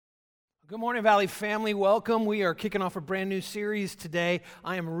Good morning, Valley family. Welcome. We are kicking off a brand new series today.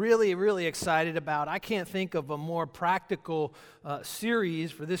 I am really excited about. I can't think of a more practical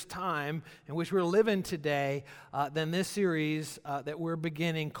series for this time in which we're living today than this series that we're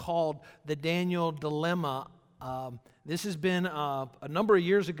beginning called The Daniel Dilemma. This has been a number of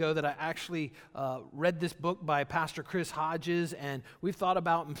years ago that I actually read this book by Pastor Chris Hodges, and we've thought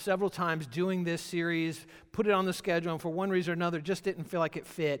about several times doing this series, put it on the schedule, and for one reason or another, just didn't feel like it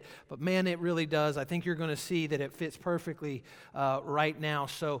fit. But man, it really does. I think you're going to see that it fits perfectly right now.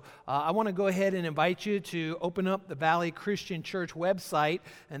 So I want to go ahead and invite you to open up the Valley Christian Church website,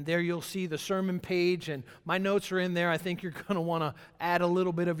 and there you'll see the sermon page, and my notes are in there. I think you're going to want to add a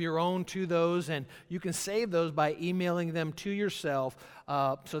little bit of your own to those, and you can save those by emailing them to yourself.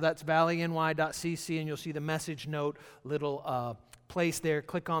 So that's valleyny.cc, and you'll see the message note little place there.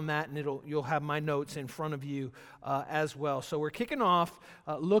 Click on that, and you'll have my notes in front of you as well. So we're kicking off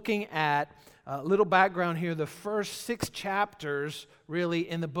looking at a little background here, the first 6 chapters really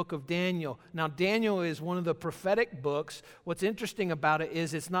in the book of Daniel. Now, Daniel is one of the prophetic books. What's interesting about it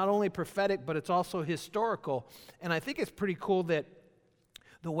is it's not only prophetic, but it's also historical. And I think it's pretty cool that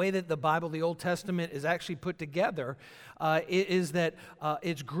the way that the Bible, the Old Testament, is actually put together is that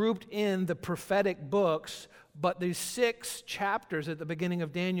it's grouped in the prophetic books, but these 6 chapters at the beginning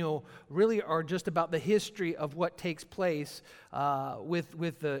of Daniel really are just about the history of what takes place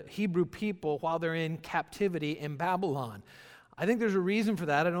with the Hebrew people while they're in captivity in Babylon. I think there's a reason for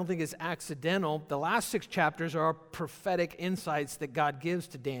that. I don't think it's accidental. The last 6 chapters are prophetic insights that God gives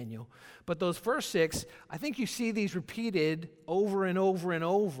to Daniel. But those first 6, I think you see these repeated over and over and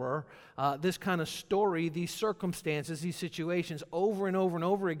over, this kind of story, these circumstances, these situations over and over and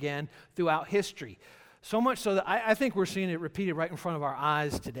over again throughout history. So much so that I think we're seeing it repeated right in front of our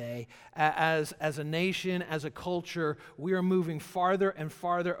eyes today. As a nation, as a culture, we are moving farther and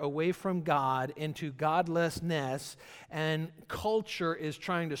farther away from God into godlessness, and culture is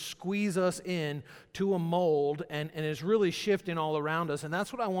trying to squeeze us in to a mold and is really shifting all around us. And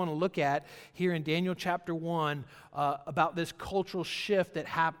that's what I want to look at here in Daniel chapter 1 about this cultural shift that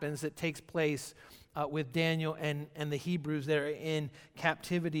happens, that takes place with Daniel and the Hebrews that are in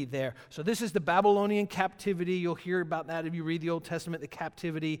captivity there. So this is the Babylonian captivity. You'll hear about that if you read the Old Testament, the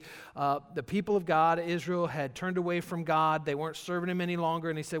captivity. The people of God, Israel, had turned away from God. They weren't serving him any longer.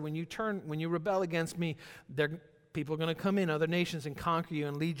 And he said, when you rebel against me, people are going to come in, other nations, and conquer you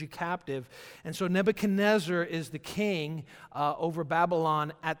and lead you captive. And so Nebuchadnezzar is the king over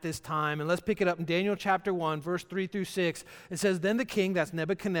Babylon at this time. And let's pick it up in Daniel chapter 1, verse 3 through 6. It says, then the king, that's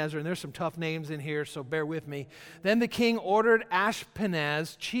Nebuchadnezzar, and there's some tough names in here, so bear with me. Then the king ordered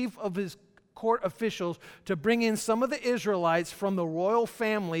Ashpenaz, chief of his court officials, to bring in some of the Israelites from the royal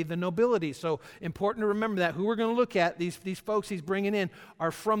family, the nobility. So important to remember that. Who we're going to look at, these folks he's bringing in,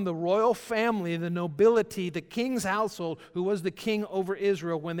 are from the royal family, the nobility, the king's household, who was the king over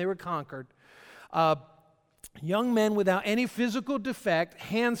Israel when they were conquered. Young men without any physical defect,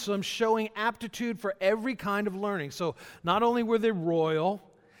 handsome, showing aptitude for every kind of learning. So not only were they royal,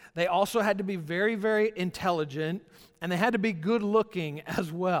 they also had to be very intelligent, and they had to be good looking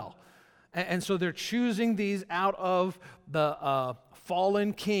as well. And so they're choosing these out of the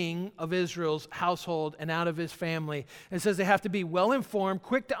fallen king of Israel's household and out of his family. It says they have to be well-informed,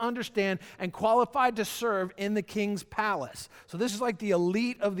 quick to understand, and qualified to serve in the king's palace. So this is like the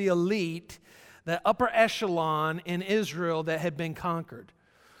elite of the elite, the upper echelon in Israel that had been conquered.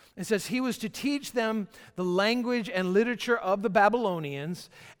 It says he was to teach them the language and literature of the Babylonians,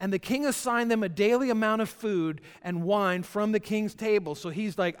 and the king assigned them a daily amount of food and wine from the king's table. So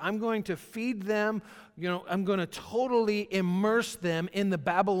he's like, I'm going to feed them, I'm going to totally immerse them in the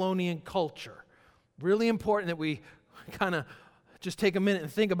Babylonian culture. Really important that we kind of just take a minute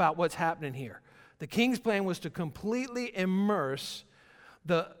and think about what's happening here. The king's plan was to completely immerse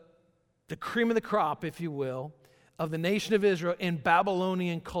the cream of the crop, if you will, of the nation of Israel in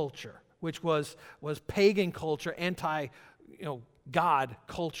Babylonian culture, which was pagan culture, God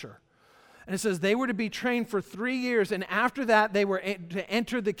culture. And it says they were to be trained for 3 years, and after that they were to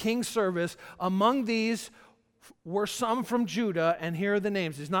enter the king's service. Among these were some from Judah, and here are the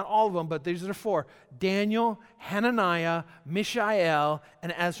names. It's not all of them, but these are 4. Daniel, Hananiah, Mishael,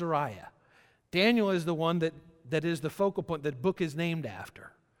 and Azariah. Daniel is the one that is the focal point that the book is named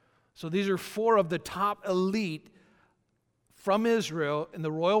after. So these are 4 of the top elite from Israel in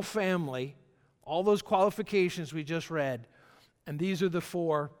the royal family, all those qualifications we just read, and these are the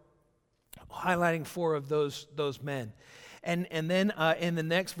 4, highlighting 4 of those men. And then in the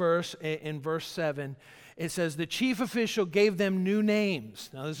next verse, in verse 7, it says, the chief official gave them new names.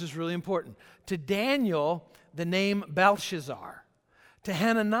 Now this is really important. To Daniel, the name Belshazzar. To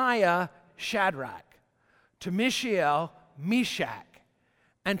Hananiah, Shadrach, to Mishael, Meshach,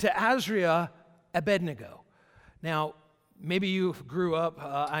 and to Azariah, Abednego. Now, maybe you grew up,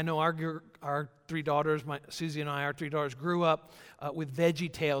 I know our three daughters, Susie and I, our three daughters grew up with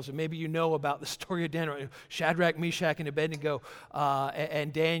Veggie Tales, and maybe you know about the story of Daniel, Shadrach, Meshach, and Abednego,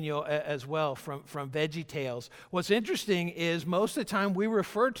 and Daniel as well from Veggie Tales. What's interesting is most of the time we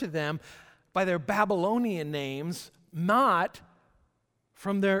refer to them by their Babylonian names, not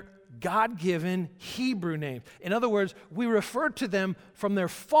from their God-given Hebrew names. In other words, we refer to them from their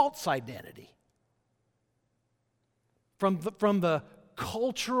false identity, from the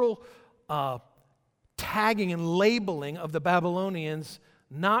cultural tagging and labeling of the Babylonians,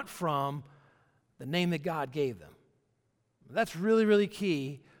 not from the name that God gave them. That's really, really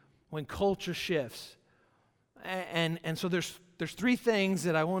key when culture shifts. And so there's three things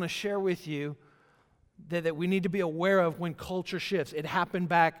that I want to share with you that we need to be aware of when culture shifts. It happened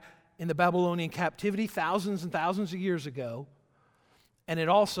back in the Babylonian captivity thousands and thousands of years ago, and it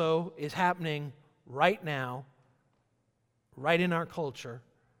also is happening right now, right in our culture,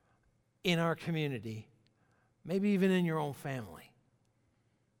 in our community, maybe even in your own family.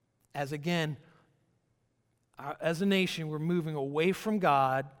 As again, as a nation, we're moving away from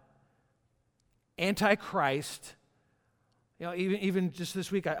God, anti-Christ. You know, even just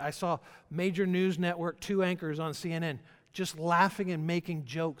this week, I saw major news network, 2 anchors on CNN, just laughing and making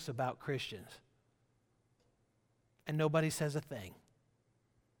jokes about Christians. And nobody says a thing.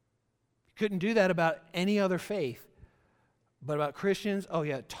 You couldn't do that about any other faith. But about Christians, oh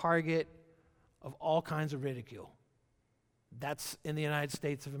yeah, target of all kinds of ridicule. That's in the United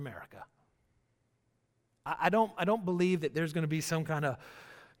States of America. I don't believe that there's going to be some kind of,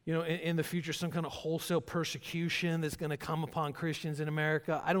 in the future, some kind of wholesale persecution that's going to come upon Christians in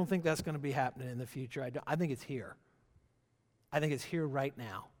America. I don't think that's going to be happening in the future. I think it's here. I think it's here right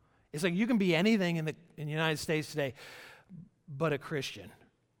now. It's like you can be anything in the United States today, but a Christian.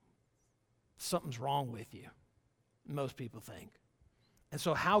 Something's wrong with you, most people think. And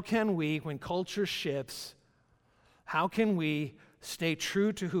so how can we, when culture shifts, how can we stay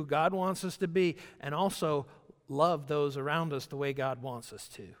true to who God wants us to be and also love those around us the way God wants us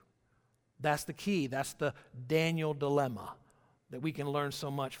to? That's the key. That's the Daniel dilemma that we can learn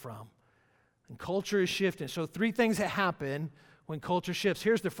so much from. And culture is shifting. So 3 things that happen when culture shifts.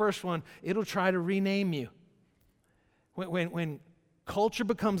 Here's the first one. It'll try to rename you. When culture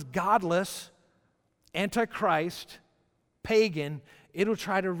becomes godless, antichrist, pagan, it'll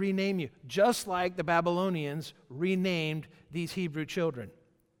try to rename you, just like the Babylonians renamed these Hebrew children.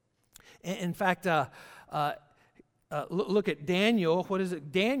 In fact, look at Daniel. What is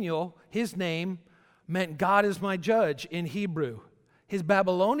it? Daniel, his name meant God is my judge in Hebrew. His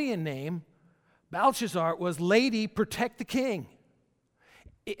Babylonian name, Belshazzar, was Lady, protect the king.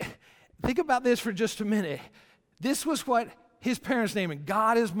 Think about this for just a minute. This was what his parents named,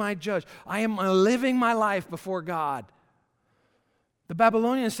 God is my judge. I am living my life before God. The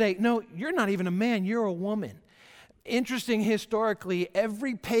Babylonians say, no, you're not even a man, you're a woman. Interesting, historically,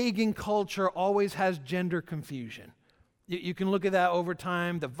 every pagan culture always has gender confusion. You can look at that over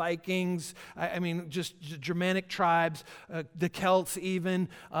time. The Vikings, just Germanic tribes, the Celts even,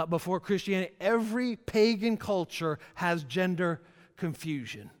 before Christianity. Every pagan culture has gender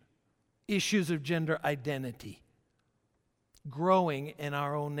confusion, issues of gender identity, growing in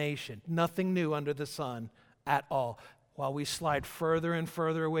our own nation. Nothing new under the sun at all, while we slide further and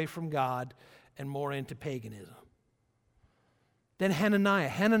further away from God and more into paganism. Then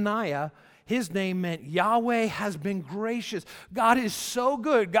Hananiah, his name meant Yahweh has been gracious. God is so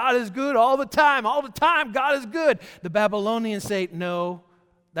good. God is good all the time. All the time, God is good. The Babylonians say, no,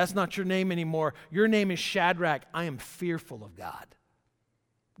 that's not your name anymore. Your name is Shadrach. I am fearful of God.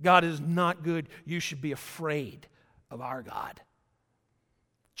 God is not good. You should be afraid of our God.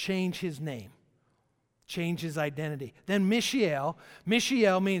 Change his name. Change his identity. Then Mishael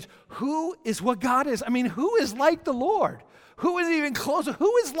means who is what God is. Who is like the Lord? Who is even closer?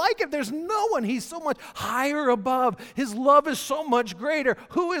 Who is like him? There's no one. He's so much higher above. His love is so much greater.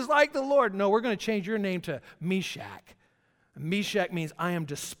 Who is like the Lord? No, we're going to change your name to Meshach. Meshach means I am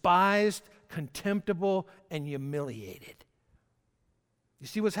despised, contemptible, and humiliated. You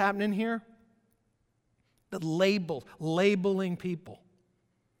see what's happening here? The labeling people.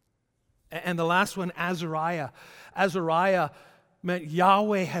 And the last one, Azariah. Azariah meant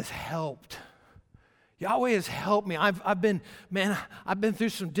Yahweh has helped. Yahweh has helped me. I've been through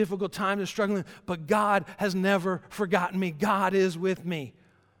some difficult times and struggling, but God has never forgotten me. God is with me.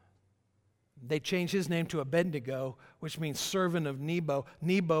 They changed his name to Abednego, which means servant of Nebo.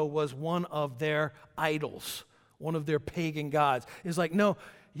 Nebo was one of their idols, one of their pagan gods. It's like, no,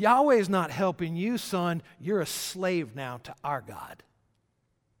 Yahweh's not helping you, son. You're a slave now to our God.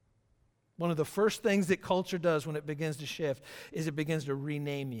 One of the first things that culture does when it begins to shift is it begins to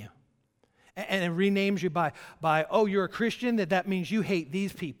rename you. And it renames you by oh, you're a Christian, that means you hate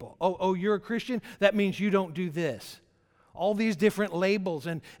these people. Oh, you're a Christian, that means you don't do this. All these different labels,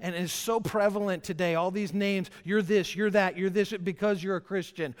 and it's so prevalent today, all these names, you're this, you're that, you're this because you're a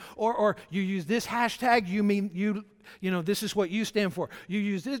Christian. Or you use this hashtag, you mean you know, this is what you stand for. You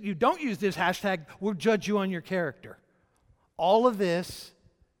use this, you don't use this hashtag, we'll judge you on your character. All of this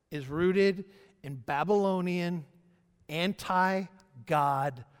is rooted in Babylonian,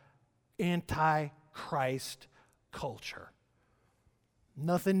 anti-God, anti-Christ culture.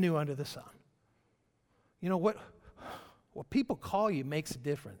 Nothing new under the sun. You know what people call you makes a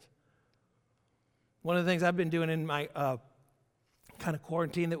difference. One of the things I've been doing in my kind of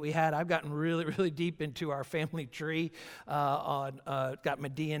quarantine that we had, I've gotten really, really deep into our family tree. Got my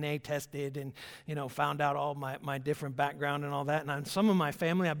DNA tested and, found out all my different background and all that. And on some of my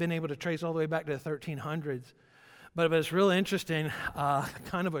family, I've been able to trace all the way back to the 1300s. But it's real interesting,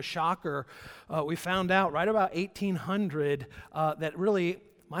 kind of a shocker. We found out right about 1800 that really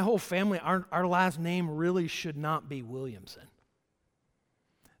my whole family, our last name really should not be Williamson.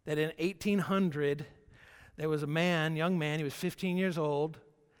 That in 1800, there was a young man, he was 15 years old,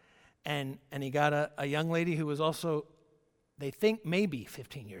 and he got a young lady who was also, they think maybe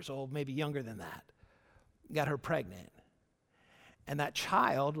 15 years old, maybe younger than that, got her pregnant. And that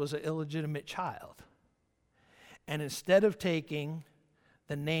child was an illegitimate child. And instead of taking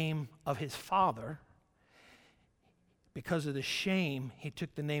the name of his father, because of the shame, he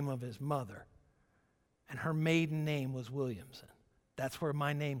took the name of his mother. And her maiden name was Williamson. That's where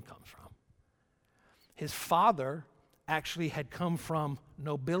my name comes from. His father actually had come from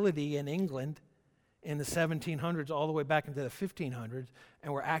nobility in England in the 1700s all the way back into the 1500s,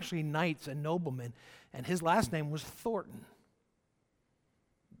 and were actually knights and noblemen. And his last name was Thornton.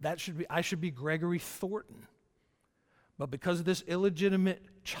 I should be Gregory Thornton. But because of this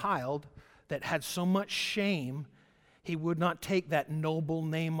illegitimate child that had so much shame, he would not take that noble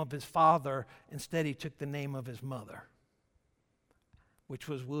name of his father. Instead, he took the name of his mother, which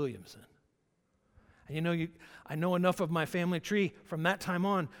was Williamson. And I know enough of my family tree from that time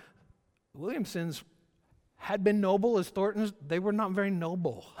on. Williamsons had been noble as Thorntons. They were not very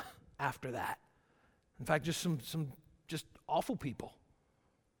noble after that. In fact, just some just awful people.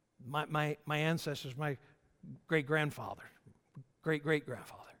 My ancestors, my great-grandfather,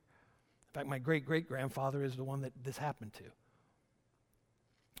 great-great-grandfather. In fact, my great-great-grandfather is the one that this happened to.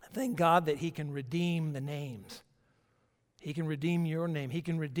 Thank God that he can redeem the names. He can redeem your name. He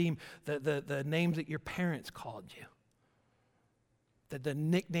can redeem the names that your parents called you, the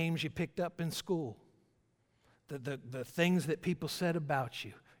nicknames you picked up in school, the things that people said about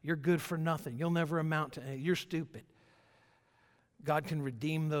you. You're good for nothing. You'll never amount to anything. You're stupid. God can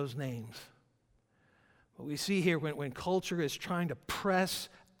redeem those names. What we see here, when culture is trying to press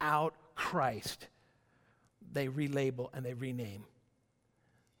out Christ, they relabel and they rename,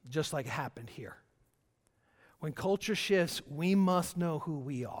 just like it happened here. When culture shifts, we must know who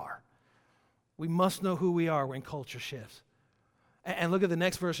we are. We must know who we are when culture shifts. And look at the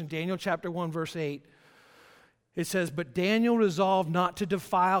next verse in Daniel chapter 1, verse 8. It says, "But Daniel resolved not to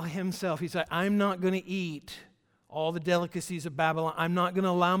defile himself." He said, I'm not going to eat all the delicacies of Babylon. I'm not going to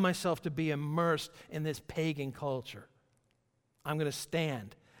allow myself to be immersed in this pagan culture. I'm going to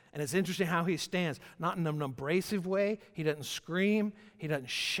stand. And it's interesting how he stands. Not in an abrasive way. He doesn't scream. He doesn't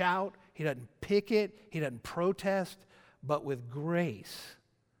shout. He doesn't picket. He doesn't protest. But with grace,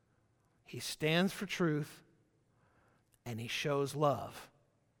 he stands for truth and he shows love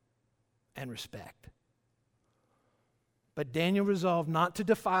and respect. But Daniel resolved not to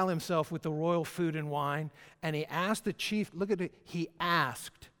defile himself with the royal food and wine, and he asked the chief, look at it, he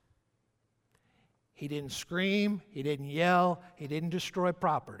asked. He didn't scream, he didn't yell, he didn't destroy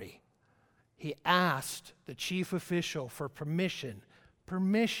property. He asked the chief official for permission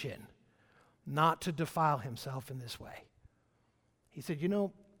not to defile himself in this way. He said,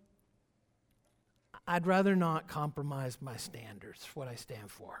 I'd rather not compromise my standards, what I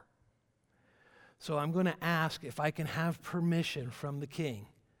stand for. So I'm going to ask if I can have permission from the king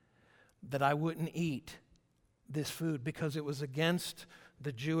that I wouldn't eat this food because it was against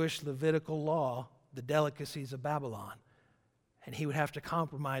the Jewish Levitical law, the delicacies of Babylon. And he would have to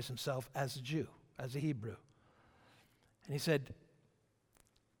compromise himself as a Jew, as a Hebrew. And he said,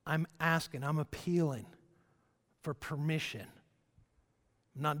 I'm appealing for permission.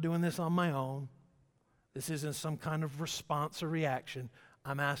 I'm not doing this on my own. This isn't some kind of response or reaction.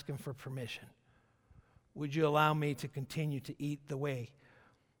 I'm asking for permission. Would you allow me to continue to eat the way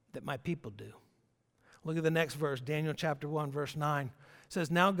that my people do. Look at the next verse, Daniel chapter 1, verse 9. It says,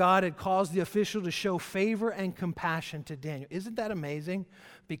 now God had caused the official to show favor and compassion to Daniel. Isn't that amazing?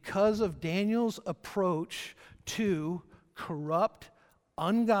 Because of Daniel's approach to corrupt,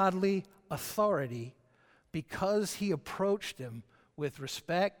 ungodly authority, because he approached him with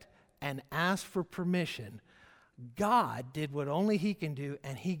respect and asked for permission, God did what only he can do,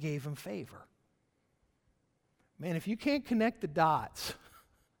 and he gave him favor. Man, if you can't connect the dots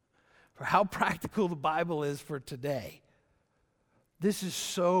for how practical the Bible is for today, this is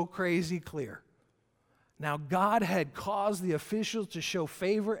so crazy clear. Now, God had caused the officials to show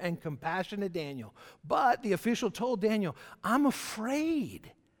favor and compassion to Daniel, but the official told Daniel, I'm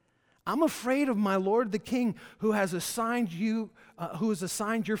afraid. I'm afraid of my lord the king who has assigned you,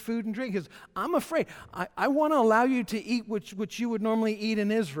 your food and drink. He goes, I'm afraid. I want to allow you to eat which you would normally eat in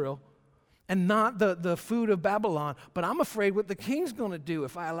Israel and not the food of Babylon, but I'm afraid what the king's going to do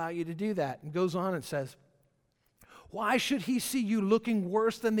if I allow you to do that. And goes on and says, why should he see you looking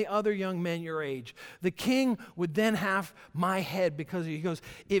worse than the other young men your age? The king would then have my head, because he goes,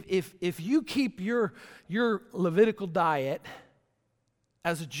 if you keep your Levitical diet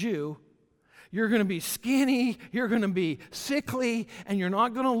as a Jew, you're going to be skinny, you're going to be sickly, and you're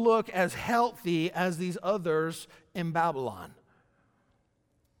not going to look as healthy as these others in Babylon.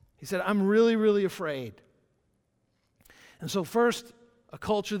 He said, I'm really, really afraid. And so first, a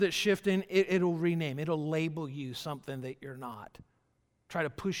culture that's shifting, it'll rename, it'll label you something that you're not. Try to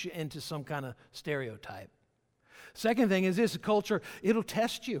push you into some kind of stereotype. Second thing is this, a culture, it'll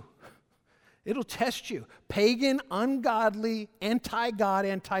test you. It'll test you. Pagan, ungodly, anti-God,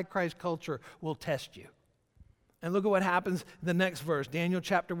 anti-Christ culture will test you. And look at what happens in the next verse, Daniel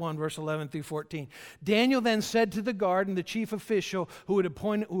chapter 1, verse 11 through 14. Daniel then said to the guard and the chief official who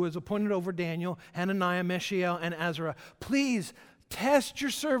was appointed over Daniel, Hananiah, Mishael, and Azariah, please test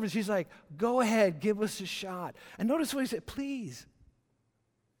your servants. He's like, go ahead, give us a shot. And notice what he said, please.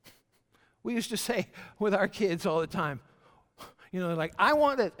 We used to say with our kids all the time, like, I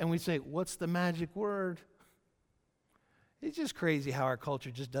want it. And we say, what's the magic word? It's just crazy how our culture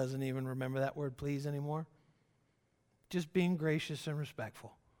just doesn't even remember that word please anymore. Just being gracious and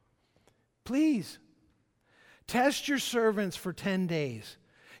respectful. Please, test your servants for 10 days.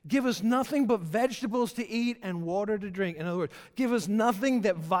 Give us nothing but vegetables to eat and water to drink. In other words, give us nothing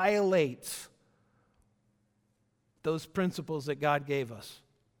that violates those principles that God gave us,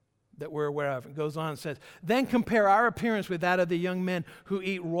 that we're aware of. It goes on and says, then compare our appearance with that of the young men who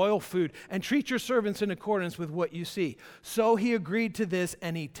eat royal food, and treat your servants in accordance with what you see. So he agreed to this,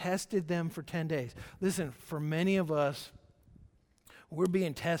 and he tested them for 10 days. Listen, for many of us, we're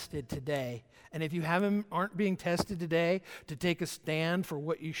being tested today. And if you aren't being tested today to take a stand for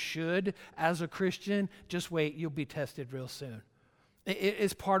what you should as a Christian, just wait, you'll be tested real soon.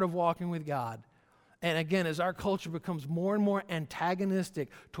 It's part of walking with God. And again, as our culture becomes more and more antagonistic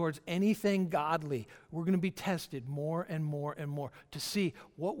towards anything godly, we're going to be tested more and more and more to see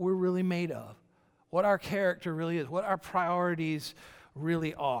what we're really made of, what our character really is, what our priorities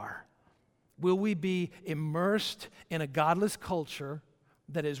really are. Will we be immersed in a godless culture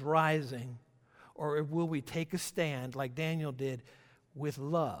that is rising, or will we take a stand like Daniel did with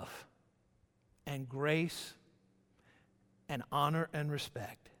love and grace and honor and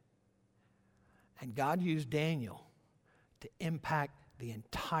respect? And God used Daniel to impact the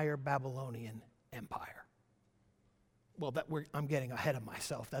entire Babylonian Empire. Well, I'm getting ahead of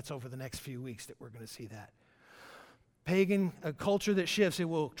myself. That's over the next few weeks that we're going to see that. Pagan, a culture that shifts, it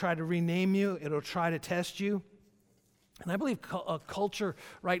will try to rename you. It'll try to test you. And I believe a culture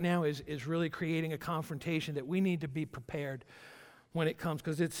right now is really creating a confrontation that we need to be prepared when it comes,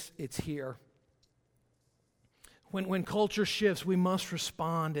 because it's here. When culture shifts, we must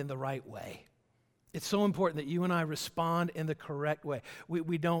respond in the right way. It's so important that you and I respond in the correct way.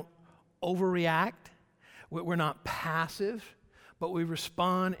 We don't overreact. We're not passive, but we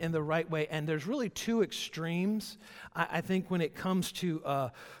respond in the right way. And there's really two extremes, I think, when it comes to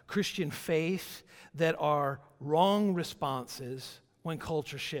Christian faith that are wrong responses when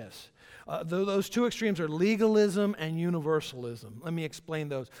culture shifts. Those two extremes are legalism and universalism. Let me explain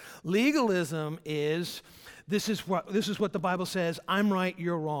those. Legalism is, this is what the Bible says, I'm right,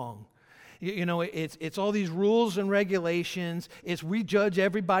 you're wrong. It's all these rules and regulations. It's we judge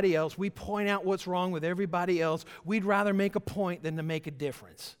everybody else. We point out what's wrong with everybody else. We'd rather make a point than to make a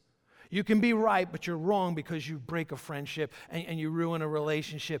difference. You can be right, but you're wrong because you break a friendship and you ruin a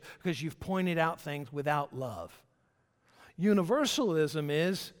relationship because you've pointed out things without love. Universalism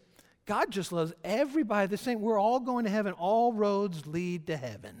is God just loves everybody the same. We're all going to heaven. All roads lead to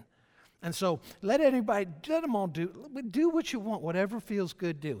heaven. And so let them all do what you want. Whatever feels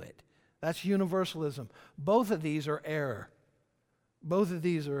good, do it. That's universalism. Both of these are error. Both of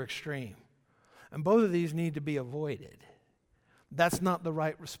these are extreme. And both of these need to be avoided. That's not the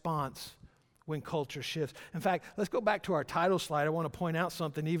right response when culture shifts. In fact, let's go back to our title slide. I want to point out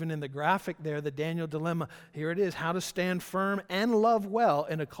something even in the graphic there, the Daniel dilemma. Here it is, how to stand firm and love well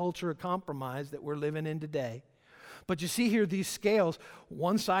in a culture of compromise that we're living in today. But you see here these scales.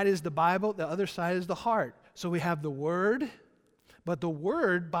 One side is the Bible, the other side is the heart. So we have the Word, but the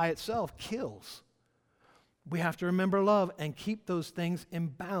Word by itself kills. We have to remember love and keep those things in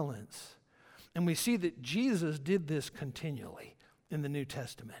balance. And we see that Jesus did this continually in the New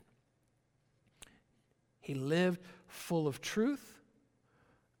Testament. He lived full of truth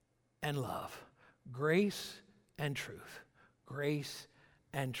and love, grace and truth, grace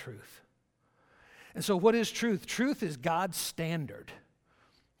and truth. And so what is truth? Truth is God's standard.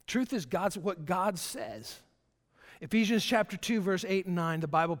 Truth is what God says. Ephesians chapter 2, verse 8 and 9, the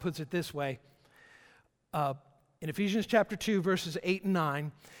Bible puts it this way. In Ephesians chapter 2, verses 8 and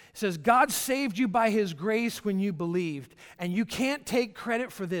 9, it says, God saved you by his grace when you believed, and you can't take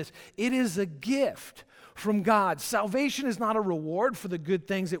credit for this. It is a gift from God. Salvation is not a reward for the good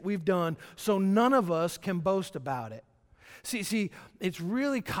things that we've done, so none of us can boast about it. See, it's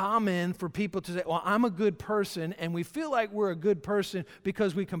really common for people to say, well, I'm a good person, and we feel like we're a good person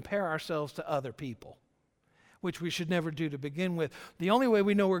because we compare ourselves to other people, which we should never do to begin with. The only way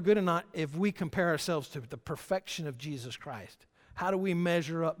we know we're good or not if we compare ourselves to the perfection of Jesus Christ. How do we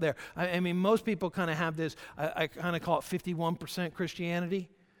measure up there? I mean, most people kind of have this, I kind of call it 51% Christianity.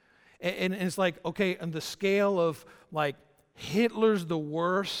 And it's like, okay, on the scale of like Hitler's the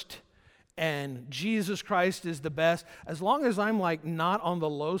worst and Jesus Christ is the best, as long as I'm like not on the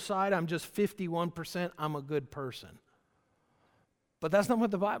low side, I'm just 51%, I'm a good person. But that's not what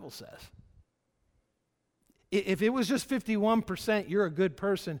the Bible says. If it was just 51%, you're a good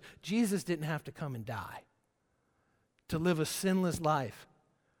person, Jesus didn't have to come and die to live a sinless life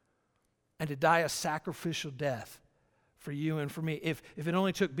and to die a sacrificial death for you and for me, if it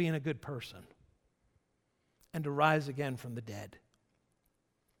only took being a good person and to rise again from the dead.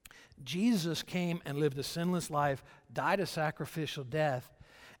 Jesus came and lived a sinless life, died a sacrificial death,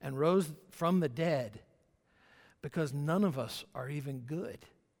 and rose from the dead because none of us are even good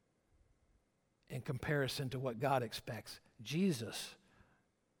in comparison to what God expects. Jesus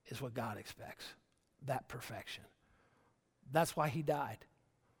is what God expects, that perfection. That's why he died.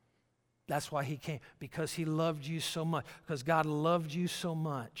 That's why he came, because he loved you so much, because God loved you so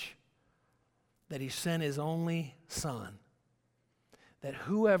much that he sent his only son, that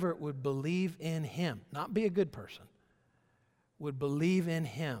whoever would believe in him, not be a good person, would believe in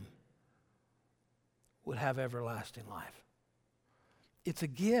him, would have everlasting life. It's a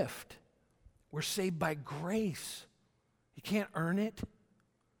gift. We're saved by grace. You can't earn it.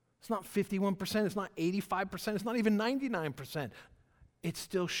 It's not 51%, it's not 85%, it's not even 99%. It's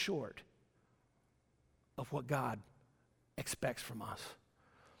still short of what God expects from us.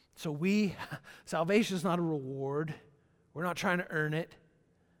 So salvation is not a reward. We're not trying to earn it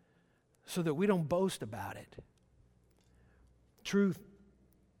so that we don't boast about it. Truth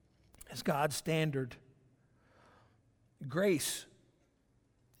is God's standard. Grace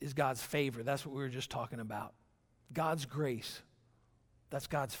is God's favor. That's what we were just talking about. God's grace. That's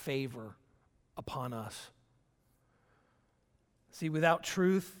God's favor upon us. See, without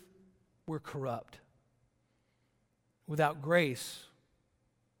truth, we're corrupt. Without grace,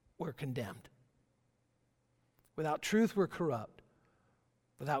 we're condemned. Without truth, we're corrupt.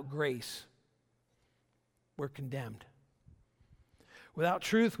 Without grace, we're condemned. Without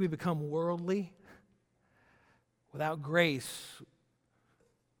truth, we become worldly. Without grace,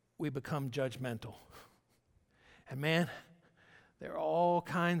 we become judgmental. And man, there are all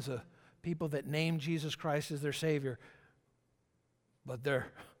kinds of people that name Jesus Christ as their Savior, but they're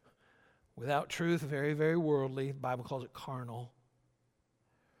without truth, very, very worldly. The Bible calls it carnal.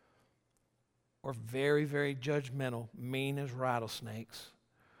 Or very, very judgmental, mean as rattlesnakes,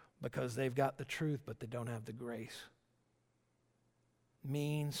 because they've got the truth, but they don't have the grace.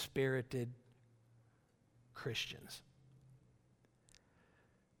 Mean-spirited Christians.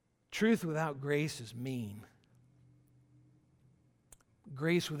 Truth without grace is mean.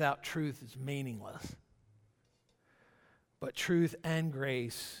 Grace without truth is meaningless. But truth and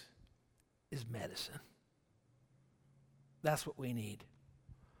grace is medicine. That's what we need.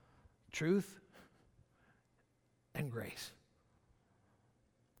 Truth and grace.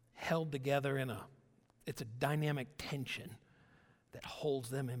 Held together it's a dynamic tension that holds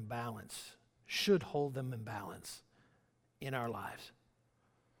them in balance, should hold them in balance in our lives.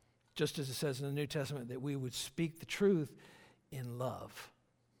 just as it says in the New Testament, that we would speak the truth in love.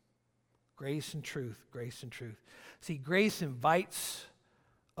 Grace and truth, grace and truth. See, grace invites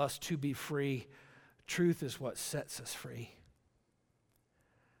us to be free. Truth is what sets us free.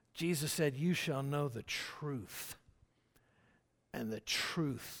 Jesus said, "You shall know the truth, and the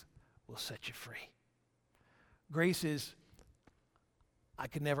truth will set you free." Grace is, I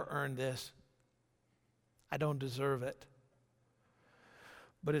could never earn this. I don't deserve it.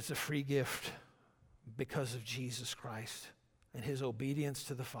 But it's a free gift because of Jesus Christ and his obedience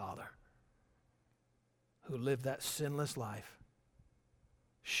to the Father, who lived that sinless life,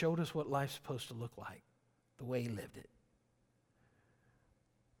 showed us what life's supposed to look like, the way he lived it.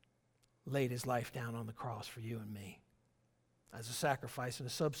 Laid his life down on the cross for you and me as a sacrifice and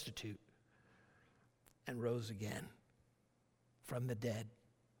a substitute, and rose again from the dead,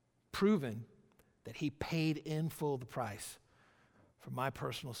 proven that he paid in full the price for my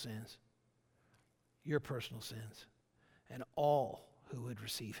personal sins, your personal sins, and all who would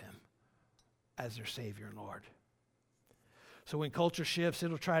receive him as their Savior and Lord. So when culture shifts,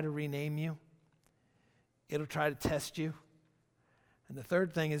 it'll try to rename you. It'll try to test you. And the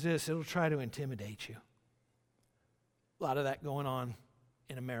third thing is this: it'll try to intimidate you. A lot of that going on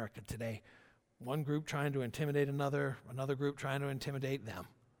in America today. One group trying to intimidate another group trying to intimidate them.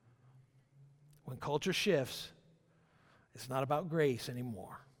 When culture shifts, it's not about grace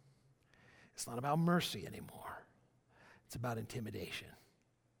anymore. It's not about mercy anymore. It's about intimidation.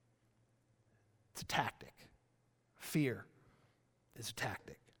 It's a tactic. Fear is a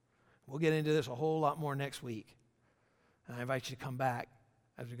tactic. We'll get into this a whole lot more next week. And I invite you to come back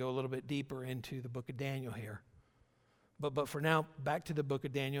as we go a little bit deeper into the book of Daniel here. But for now, back to the book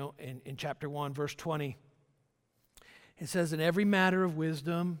of Daniel in chapter 1, verse 20. It says, "In every matter of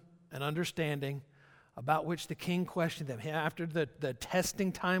wisdom and understanding about which the king questioned them." After the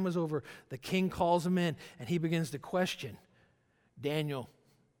testing time was over, the king calls them in and he begins to question Daniel,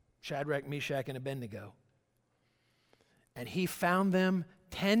 Shadrach, Meshach, and Abednego. And he found them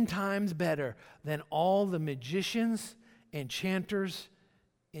 10 times better than all the magicians, enchanters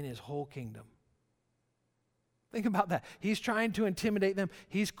in his whole kingdom. Think about that. He's trying to intimidate them.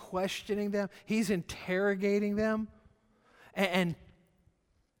 He's questioning them. He's interrogating them. And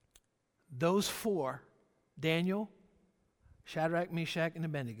those four, Daniel, Shadrach, Meshach, and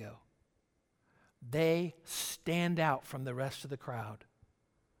Abednego, they stand out from the rest of the crowd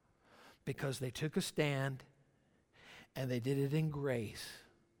because they took a stand and they did it in grace.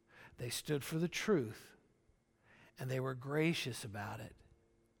 They stood for the truth and they were gracious about it.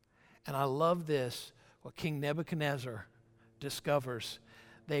 And I love this, what King Nebuchadnezzar discovers.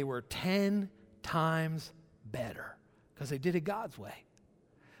 They were 10 times better because they did it God's way.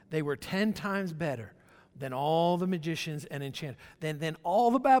 They were 10 times better than all the magicians and enchanters, than all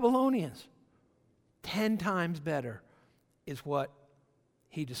the Babylonians. 10 times better is what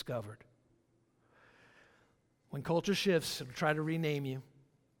he discovered. When culture shifts, it'll try to rename you.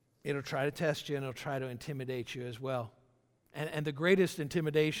 It'll try to test you, and it'll try to intimidate you as well. And the greatest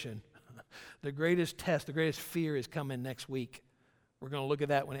intimidation, the greatest test, the greatest fear is coming next week. We're going to look at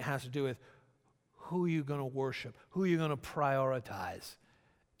that when it has to do with who you're going to worship, who you're going to prioritize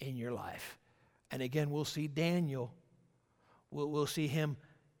in your life. And again, we'll see Daniel. We'll see him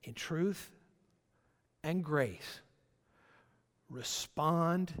in truth and grace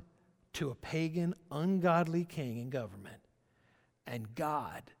respond to a pagan, ungodly king in government, and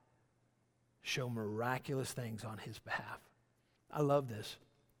God show miraculous things on his behalf. I love this.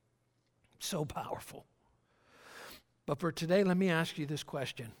 So powerful. But for today, let me ask you this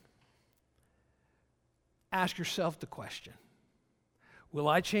question. Ask yourself the question: will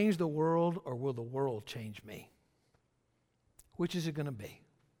I change the world, or will the world change me? Which is it going to be?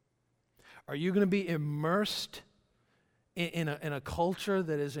 Are you going to be immersed in a culture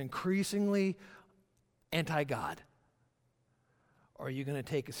that is increasingly anti-God? Or are you going to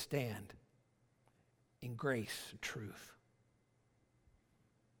take a stand in grace and truth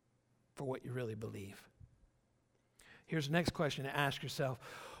for what you really believe? Here's the next question to ask yourself.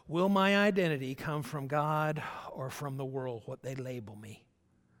 Will my identity come from God or from the world, what they label me?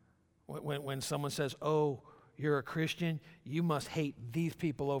 When someone says, "Oh, you're a Christian, you must hate these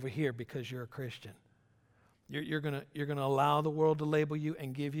people over here because you're a Christian." You're gonna allow the world to label you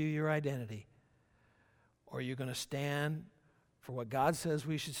and give you your identity. Or are you going to stand for what God says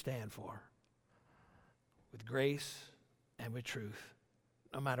we should stand for, with grace and with truth?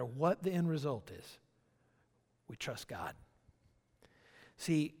 No matter what the end result is, we trust God.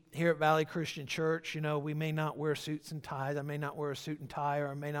 See, here at Valley Christian Church, we may not wear suits and ties. I may not wear a suit and tie, or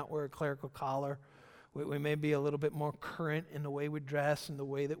I may not wear a clerical collar. We may be a little bit more current in the way we dress and the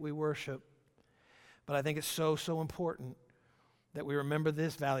way that we worship. But I think it's so, so important that we remember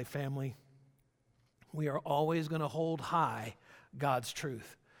this, Valley family. We are always going to hold high God's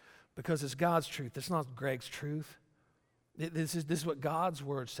truth because it's God's truth. It's not Greg's truth. This is what God's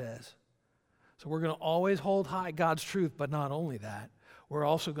word says. So we're going to always hold high God's truth, but not only that, we're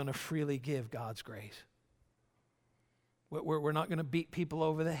also going to freely give God's grace. We're not going to beat people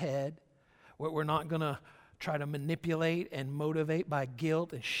over the head. We're not going to try to manipulate and motivate by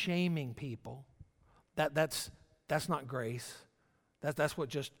guilt and shaming people. That's not grace. That's what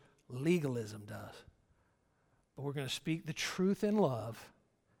just legalism does. But we're going to speak the truth in love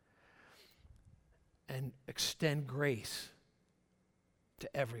and extend grace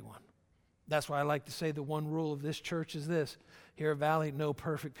to everyone. That's why I like to say the one rule of this church is this. Here at Valley, no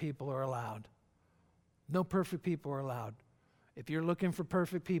perfect people are allowed. No perfect people are allowed. If you're looking for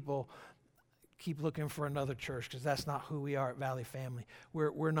perfect people, keep looking for another church because that's not who we are at Valley Family.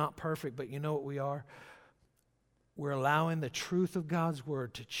 We're not perfect, but you know what we are? We're allowing the truth of God's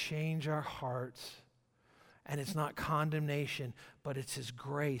word to change our hearts. And it's not condemnation, but it's His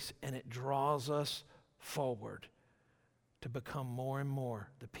grace, and it draws us forward to become more and more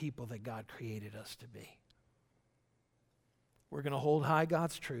the people that God created us to be. We're going to hold high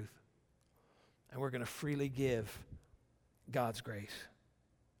God's truth, and we're going to freely give God's grace.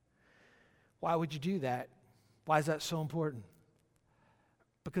 Why would you do that? Why is that so important?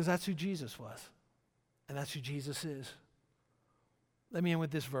 Because that's who Jesus was, and that's who Jesus is. Let me end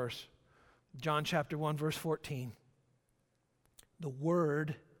with this verse. John chapter 1, verse 14. The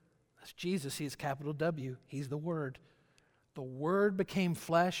Word, that's Jesus, He is capital W, He's the Word. The Word became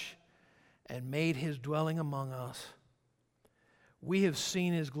flesh and made His dwelling among us. We have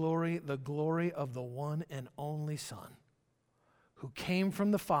seen His glory, the glory of the one and only Son, who came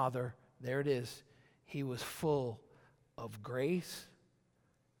from the Father. There it is. He was full of grace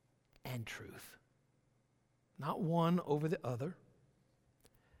and truth. Not one over the other.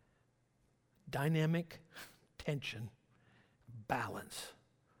 Dynamic tension, balance,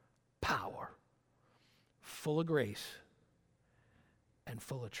 power, full of grace and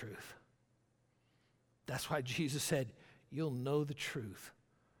full of truth. That's why Jesus said, you'll know the truth,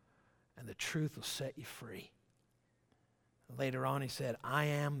 and the truth will set you free. Later on, He said, I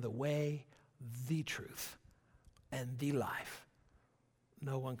am the way, the truth, and the life.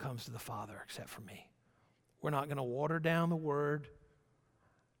 No one comes to the Father except for me. We're not going to water down the Word,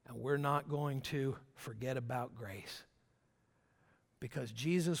 and we're not going to forget about grace. Because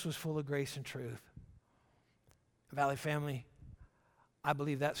Jesus was full of grace and truth. Valley family, I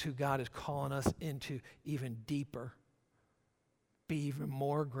believe that's who God is calling us into even deeper. Be even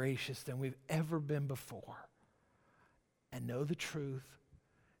more gracious than we've ever been before. And know the truth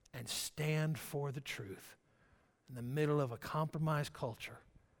and stand for the truth in the middle of a compromised culture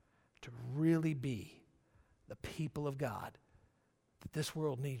to really be the people of God that this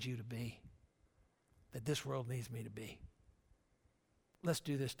world needs you to be, that this world needs me to be. Let's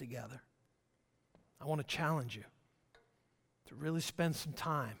do this together. I want to challenge you to really spend some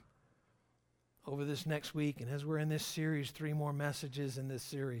time over this next week, and as we're in this series, 3 more messages in this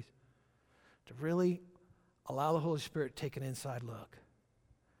series, to really allow the Holy Spirit to take an inside look.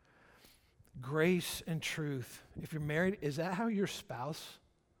 Grace and truth. If you're married, is that how your spouse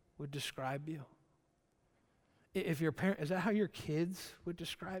would describe you? If you're a parent, is that how your kids would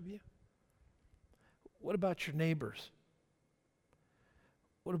describe you? What about your neighbors?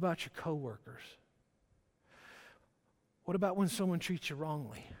 What about your coworkers? What about when someone treats you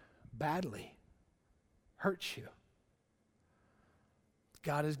wrongly, badly, hurts you?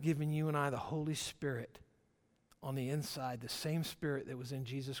 God has given you and I the Holy Spirit on the inside, the same Spirit that was in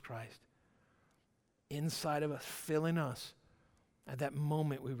Jesus Christ, inside of us, filling us. At that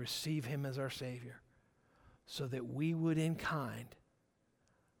moment, we receive Him as our Savior, so that we would in kind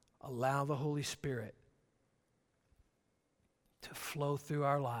allow the Holy Spirit to flow through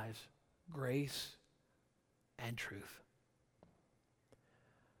our lives, grace and truth.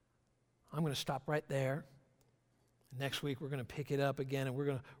 I'm going to stop right there. Next week we're going to pick it up again, and we're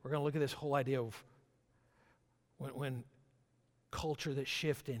going to look at this whole idea of when culture that's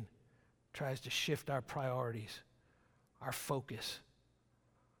shifting tries to shift our priorities, our focus.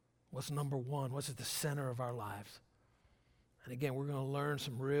 What's number one? What's at the center of our lives? And again, we're going to learn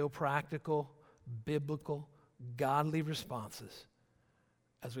some real practical, biblical, godly responses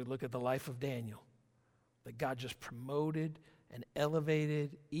as we look at the life of Daniel, that God just promoted and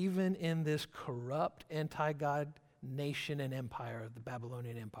elevated even in this corrupt, anti-God nation and empire of the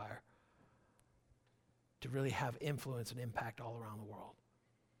Babylonian Empire to really have influence and impact all around the world.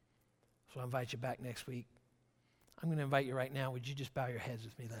 So I invite you back next week. I'm going to invite you right now. Would you just bow your heads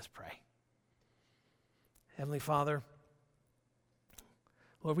with me? Let's pray. Heavenly Father,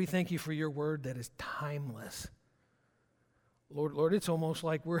 Lord, we thank you for your word that is timeless. Lord, it's almost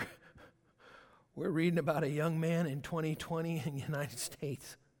like we're reading about a young man in 2020 in the United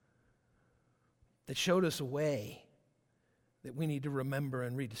States that showed us a way that we need to remember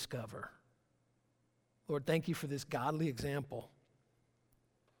and rediscover. Lord, thank you for this godly example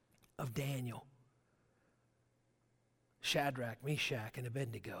of Daniel, Shadrach, Meshach, and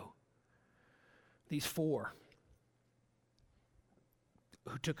Abednego. These four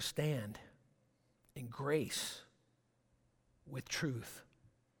who took a stand in grace with truth.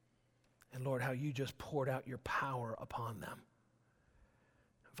 And Lord, how you just poured out your power upon them.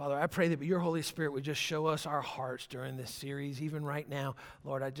 Father, I pray that your Holy Spirit would just show us our hearts during this series, even right now.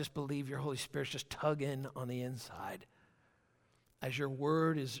 Lord, I just believe your Holy Spirit's just tugging on the inside as your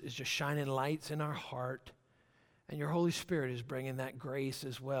word is just shining lights in our heart, and your Holy Spirit is bringing that grace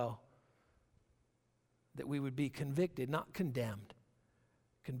as well, that we would be convicted, not condemned,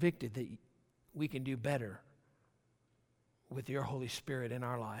 convicted that we can do better with your Holy Spirit in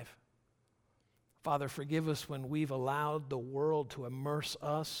our life. Father, forgive us when we've allowed the world to immerse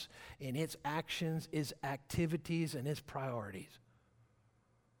us in its actions, its activities, and its priorities.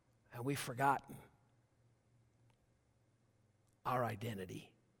 And we've forgotten our identity,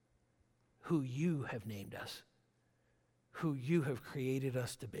 who you have named us, who you have created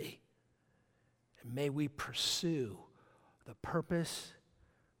us to be. And may we pursue the purpose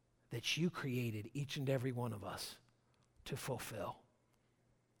that you created each and every one of us to fulfill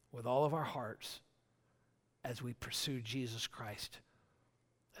with all of our hearts as we pursue Jesus Christ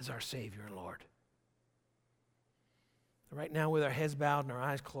as our Savior and Lord. Right now, with our heads bowed and our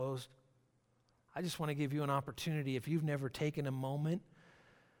eyes closed, I just want to give you an opportunity, if you've never taken a moment,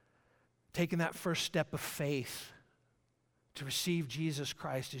 taken that first step of faith to receive Jesus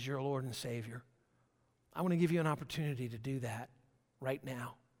Christ as your Lord and Savior. I want to give you an opportunity to do that right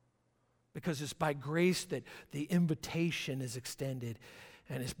now, because it's by grace that the invitation is extended,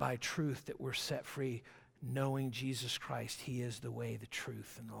 and it's by truth that we're set free, knowing Jesus Christ. He is the way, the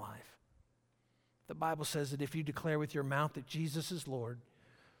truth, and the life. The Bible says that if you declare with your mouth that Jesus is Lord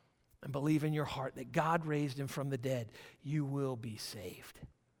and believe in your heart that God raised him from the dead, you will be saved.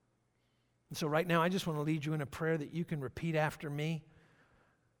 And so right now, I just want to lead you in a prayer that you can repeat after me.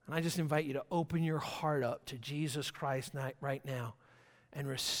 And I just invite you to open your heart up to Jesus Christ right now and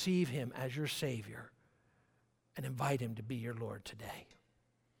receive him as your Savior and invite him to be your Lord today.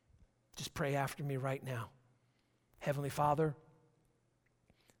 Just pray after me right now. Heavenly Father,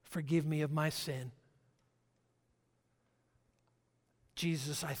 forgive me of my sin.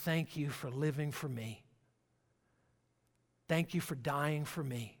 Jesus, I thank you for living for me. Thank you for dying for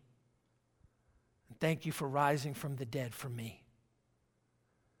me. And thank you for rising from the dead for me.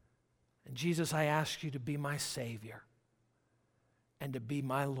 And Jesus, I ask you to be my Savior and to be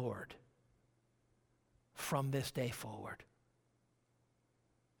my Lord from this day forward.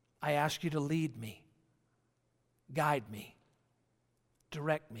 I ask you to lead me, guide me,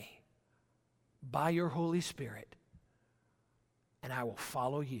 direct me by your Holy Spirit, and I will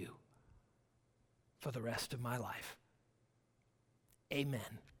follow you for the rest of my life. Amen.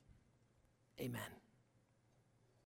 Amen.